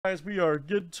Guys, we are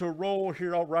good to roll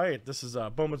here. All right, this is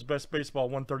Bowman's Best Baseball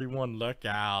 131. Look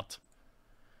out.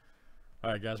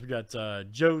 All right, guys, we got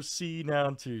Joe C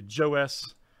down to Joe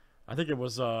S. I think it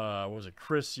was it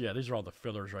Chris? Yeah, these are all the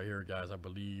fillers right here, guys, I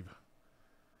believe.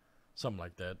 Something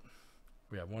like that.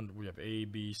 We have A,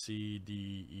 B, C,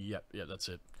 D, E. Yep, yeah, that's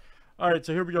it. All right,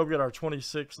 so here we go. We got our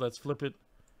 26. Let's flip it.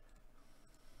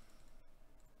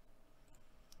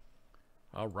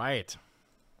 All right.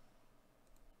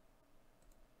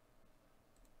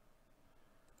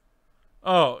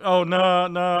 Oh, no.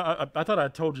 I thought I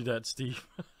told you that, Steve.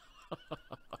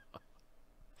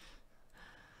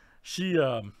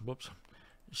 Whoops.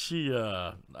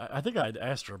 I think I'd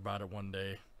asked her about it one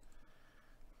day.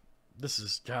 This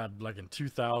is, God, like in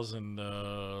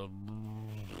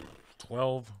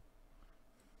 2012.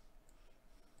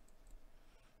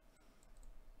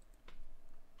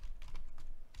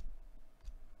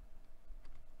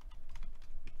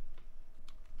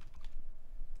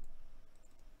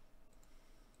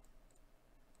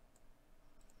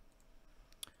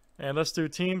 And let's do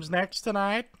teams next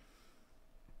tonight.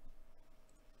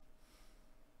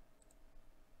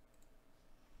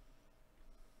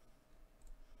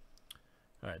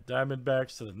 All right,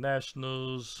 Diamondbacks to the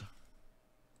Nationals.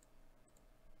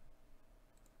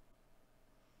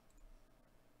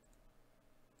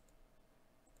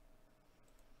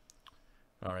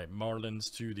 All right,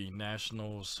 Marlins to the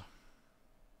Nationals.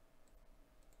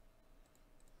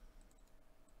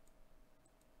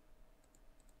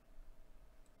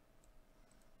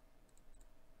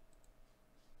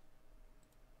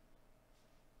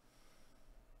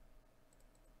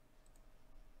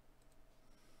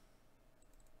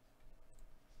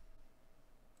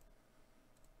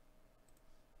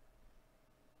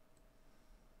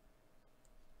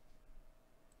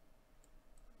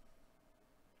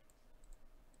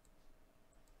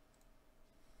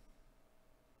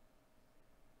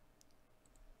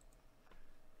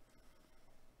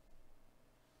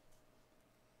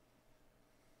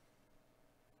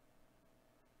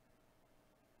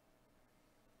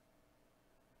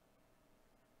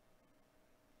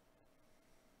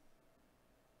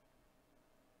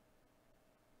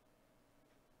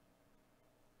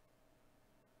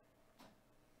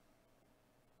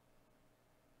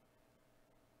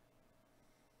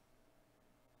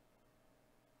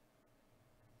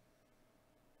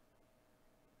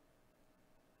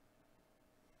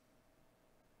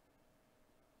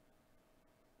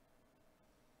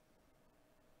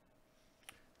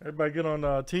 Everybody good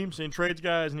on teams? Any trades,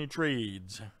 guys? Any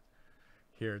trades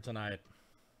here tonight?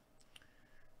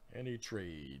 Any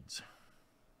trades?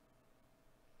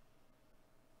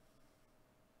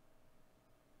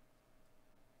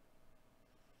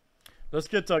 Let's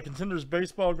get Contenders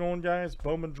Baseball going, guys.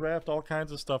 Bowman Draft, all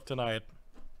kinds of stuff tonight.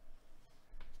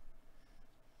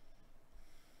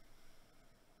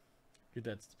 Get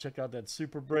that. Check out that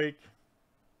super break.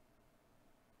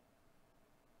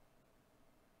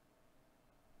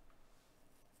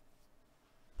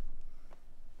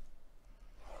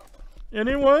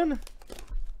 Anyone?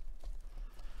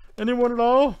 Anyone at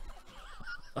all?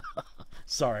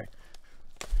 Sorry.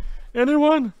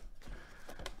 Anyone?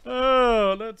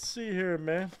 Oh, let's see here,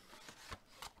 man.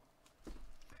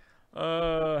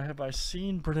 Have I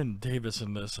seen Brennan Davis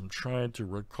in this? I'm trying to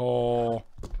recall.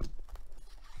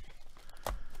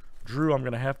 Drew, I'm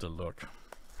going to have to look.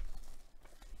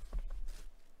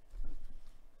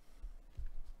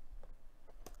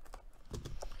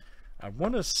 I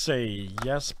want to say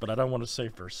yes, but I don't want to say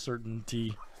for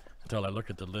certainty until I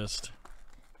look at the list.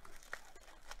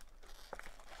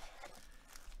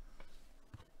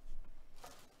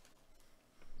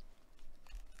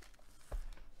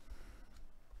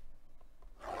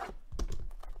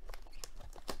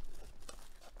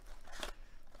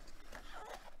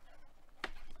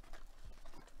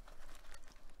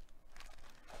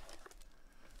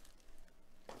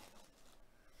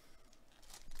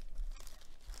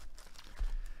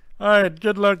 All right,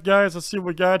 good luck, guys. Let's see what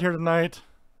we got here tonight.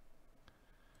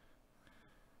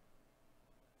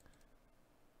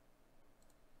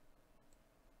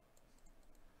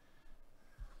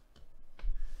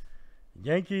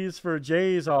 Yankees for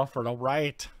Jays offered. All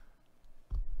right.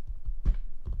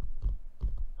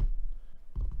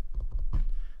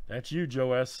 That's you,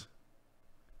 Joe S.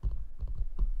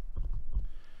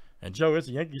 And Joe is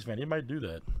a Yankees fan. He might do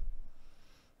that.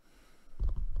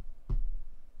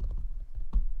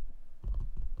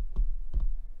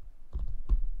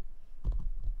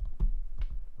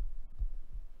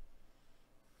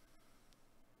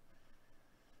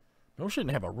 We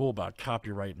shouldn't have a rule about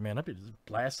copyright, man. I'd be just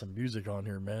blast some music on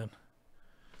here, man.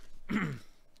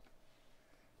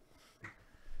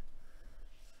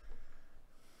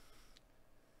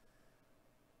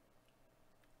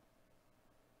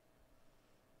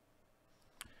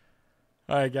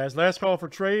 All right, guys. Last call for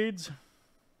trades.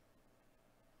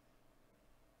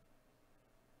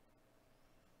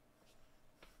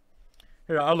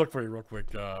 Here, I'll look for you real quick.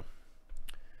 I'll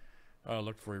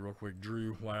look for you real quick,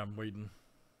 Drew, while I'm waiting.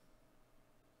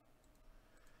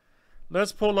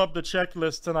 Let's pull up the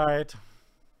checklist tonight.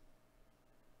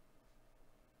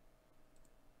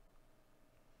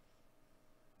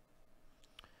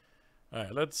 All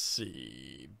right, let's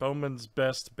see. Bowman's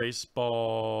Best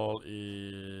Baseball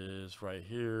is right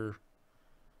here.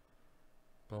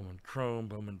 Bowman Chrome,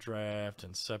 Bowman Draft,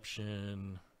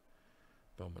 Inception,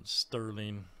 Bowman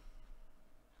Sterling.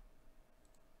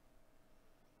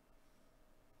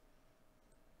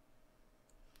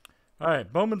 All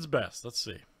right, Bowman's Best. Let's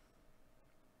see.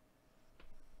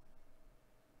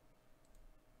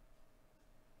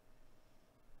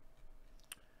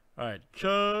 All right,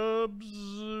 Cubs.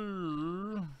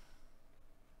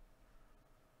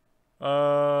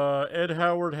 Ed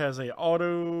Howard has a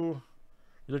auto.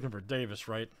 You're looking for Davis,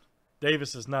 right?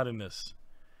 Davis is not in this.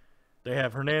 They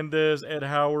have Hernandez, Ed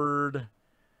Howard,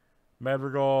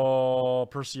 Madrigal,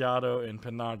 Preciado, and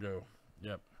Panago.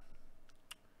 Yep.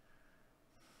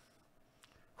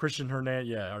 Christian Hernandez.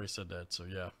 Yeah, I already said that, so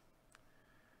yeah.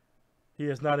 He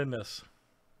is not in this.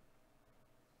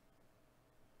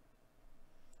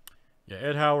 Yeah,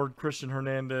 Ed Howard, Christian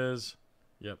Hernandez.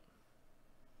 Yep.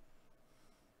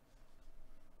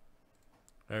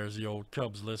 There's the old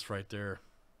Cubs list right there.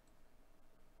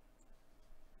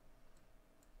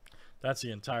 That's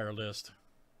the entire list.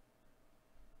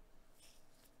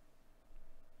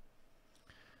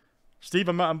 Steve,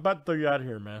 I'm about to throw you out of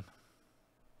here, man.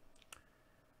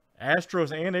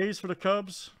 Astros and A's for the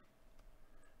Cubs.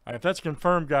 All right, if that's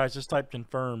confirmed, guys, just type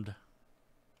confirmed.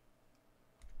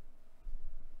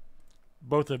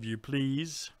 Both of you,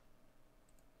 please.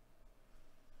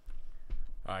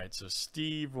 All right, so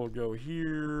Steve will go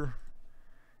here,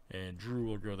 and Drew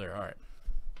will go there. All right.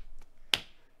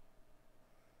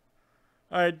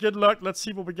 All right, good luck. Let's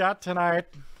see what we got tonight.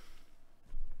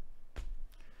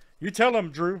 You tell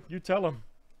him, Drew. You tell him.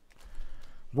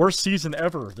 Worst season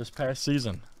ever this past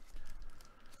season.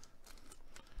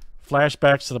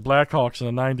 Flashbacks to the Blackhawks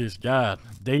in the 90s. God,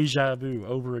 deja vu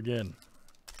over again.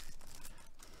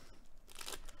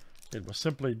 It was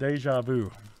simply deja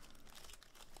vu.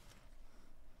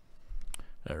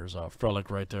 There's Frelick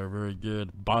right there. Very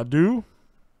good. Badu.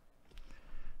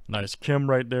 Nice Kim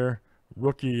right there.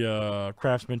 Rookie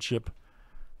craftsmanship.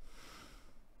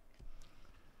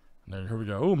 And then here we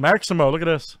go. Oh, Maximo. Look at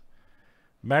this.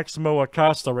 Maximo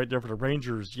Acosta right there for the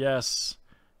Rangers. Yes.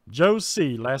 Joe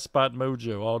C. Last spot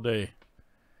mojo all day.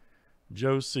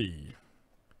 Joe C.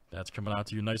 That's coming out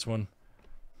to you. Nice one.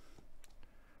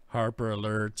 Harper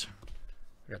alert.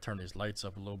 I gotta turn these lights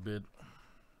up a little bit.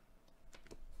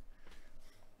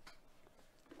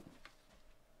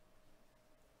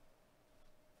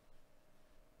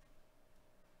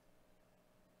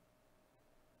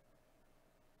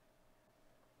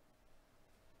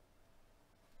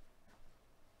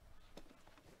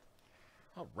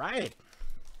 All right.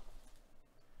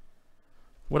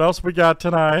 What else we got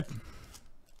tonight?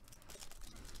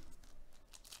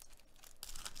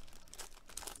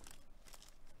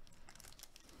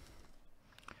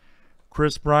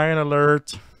 Chris Bryant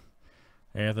alert.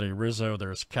 Anthony Rizzo.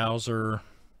 There's Cowser.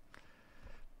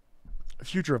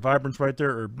 Future of Vibrance right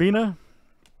there. Urbina.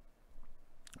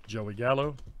 Joey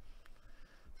Gallo.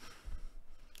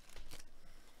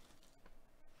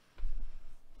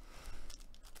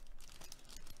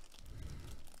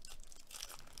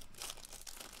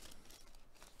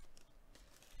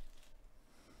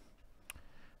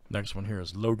 Next one here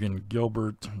is Logan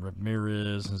Gilbert,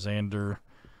 Ramirez, Xander.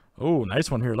 Oh, nice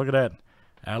one here. Look at that.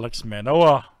 Alex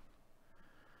Manoah.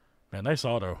 Man, nice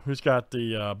auto. Who's got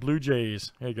the Blue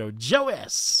Jays? There you go. Joe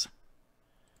S.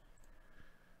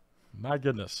 My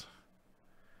goodness.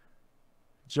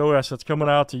 Joe S, that's coming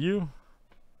out to you.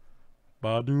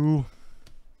 Badu.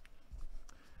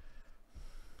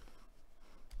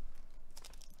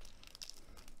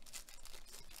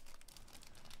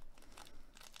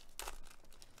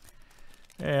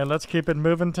 And let's keep it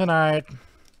moving tonight.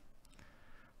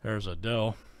 There's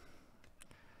Adele.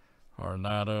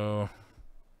 Arnado.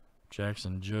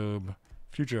 Jackson Job.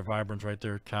 Future of Vibrance right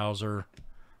there. Cowser.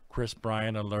 Chris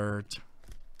Bryant alert.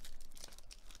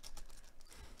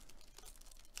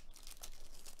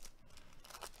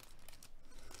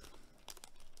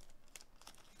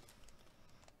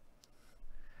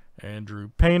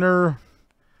 Andrew Painter.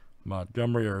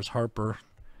 Montgomery, or is Harper.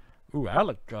 Ooh,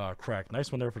 Alec crack.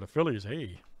 Nice one there for the Phillies.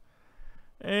 Hey.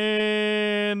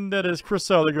 And that is Chris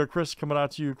L. There you go, Chris. Coming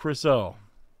out to you, Chris L.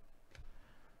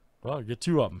 Well, you get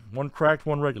two of them. One cracked,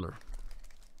 one regular.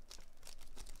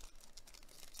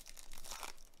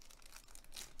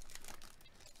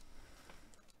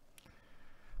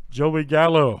 Joey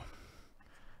Gallo.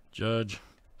 Judge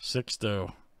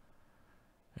Sixto.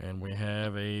 And we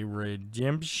have a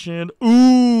redemption.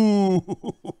 Ooh,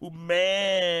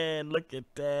 man. Look at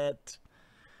that.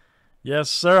 Yes,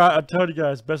 sir. I told you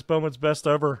guys. Best Bowman's best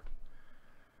ever.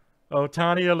 Oh,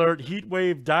 Tiny alert. Heat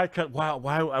wave die cut.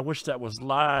 Wow. I wish that was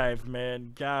live,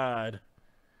 man. God.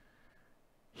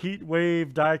 Heat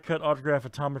wave die cut autograph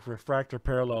atomic refractor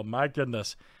parallel. My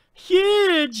goodness.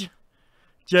 Huge.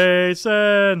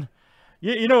 Jason.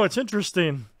 You know, it's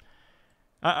interesting.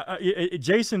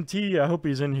 Jason T, I hope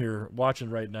he's in here watching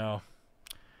right now.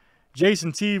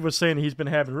 Jason T was saying he's been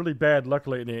having really bad luck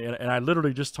lately, and I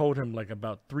literally just told him like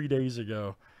about 3 days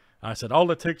ago. I said, all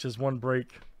it takes is one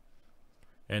break.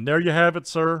 And there you have it,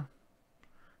 sir.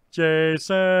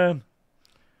 Jason.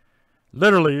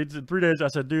 Literally, 3 days, I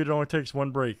said, dude, it only takes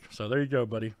one break. So there you go,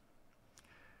 buddy.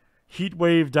 Heat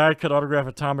wave die cut autograph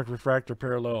atomic refractor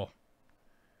parallel.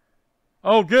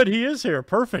 Oh, good, he is here.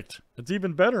 Perfect. It's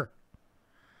even better.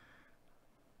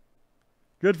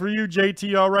 Good for you,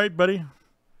 JT. All right, buddy.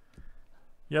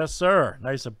 Yes, sir.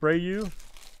 Nice Abreu.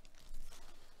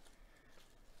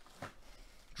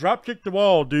 Drop kick the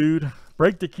wall, dude.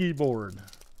 Break the keyboard.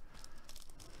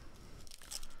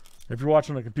 If you're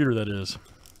watching on a computer, that is.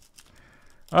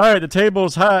 All right, the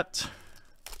table's hot.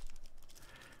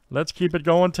 Let's keep it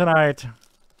going tonight.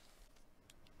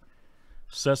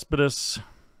 Cespedes.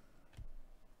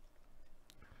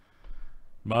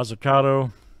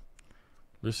 Mazzucato.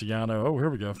 Luciano. Oh, here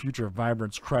we go. Future of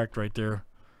Vibrance cracked right there.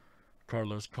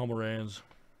 Carlos Comerans.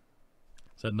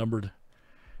 Is that numbered?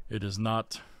 It is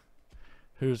not.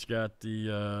 Who's got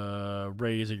the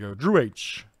Rays? There you go. Drew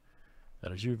H.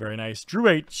 That is you. Very nice. Drew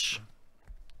H.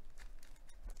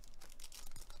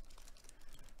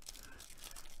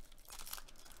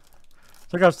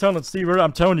 It's like I was telling Steve,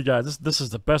 I'm telling you guys, this is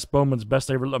the best Bowman's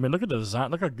best ever. I mean, look at the design.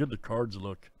 Look how good the cards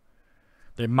look.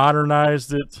 They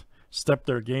modernized it. Stepped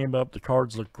their game up. The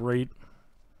cards look great.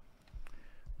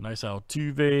 Nice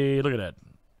Altuve. Look at that.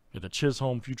 Get the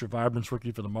Chisholm Future Vibrance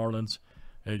rookie for the Marlins.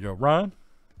 There you go, Ron.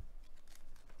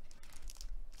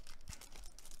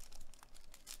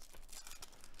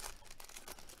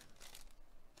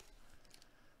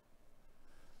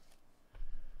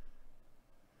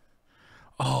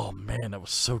 Oh, man, that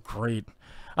was so great.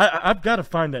 I've got to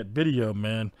find that video,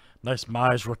 man. Nice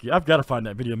Mize rookie. I've got to find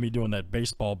that video of me doing that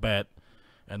baseball bat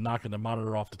and knocking the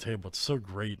monitor off the table. It's so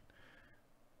great.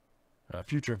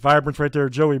 Future Vibrance right there,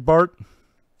 Joey Bart.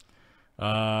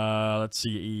 Let's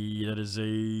see. That is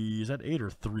that 8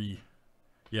 or 3?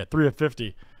 Yeah, 3 of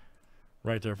 50.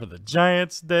 Right there for the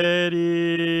Giants. That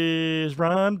is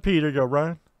Ron P. There you go,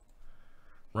 Ron.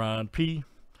 Ron P.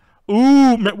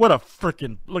 Ooh, man, what a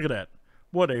freaking, look at that.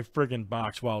 What a freaking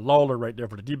box. Wow, Lawler right there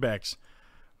for the D-backs.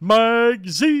 Mike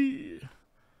Z.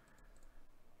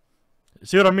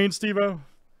 See what I mean, Steve-O?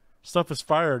 Stuff is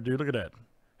fire, dude. Look at that.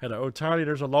 Had an Ohtani.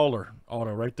 There's a Lawler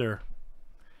auto right there.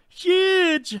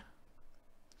 Huge.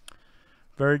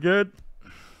 Very good.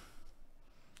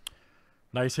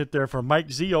 Nice hit there for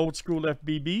Mike Z, old school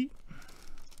FBB.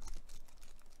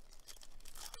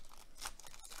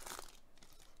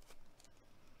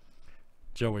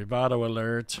 Joey Votto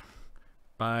alert.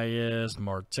 Baez,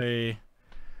 Marte,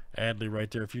 Adley right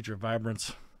there, Future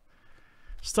Vibrance.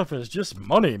 Stuff is just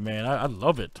money, man. I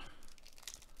love it.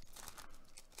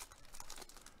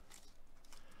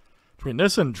 Between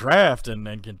this and draft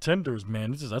and contenders,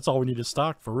 man, that's all we need to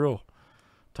stock for real.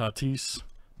 Tatis,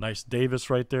 nice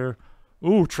Davis right there.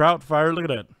 Ooh, Trout Fire, look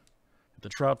at that. The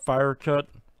Trout Fire cut.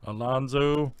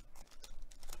 Alonso.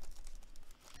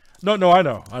 No, I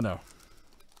know.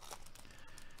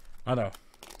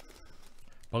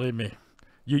 Believe me.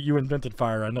 You invented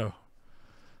fire, I know.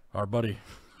 Our buddy.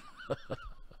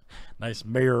 Nice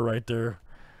Mayor right there.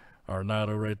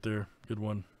 Arnado right there. Good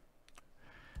one.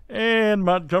 And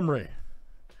Montgomery.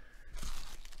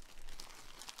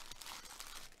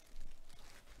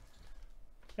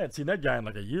 I hadn't seen that guy in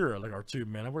like a year or two,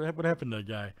 man. What happened to that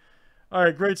guy? All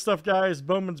right, great stuff, guys.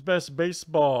 Bowman's Best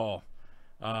Baseball.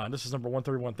 This is number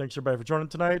 131. Thanks, everybody, for joining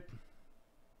tonight.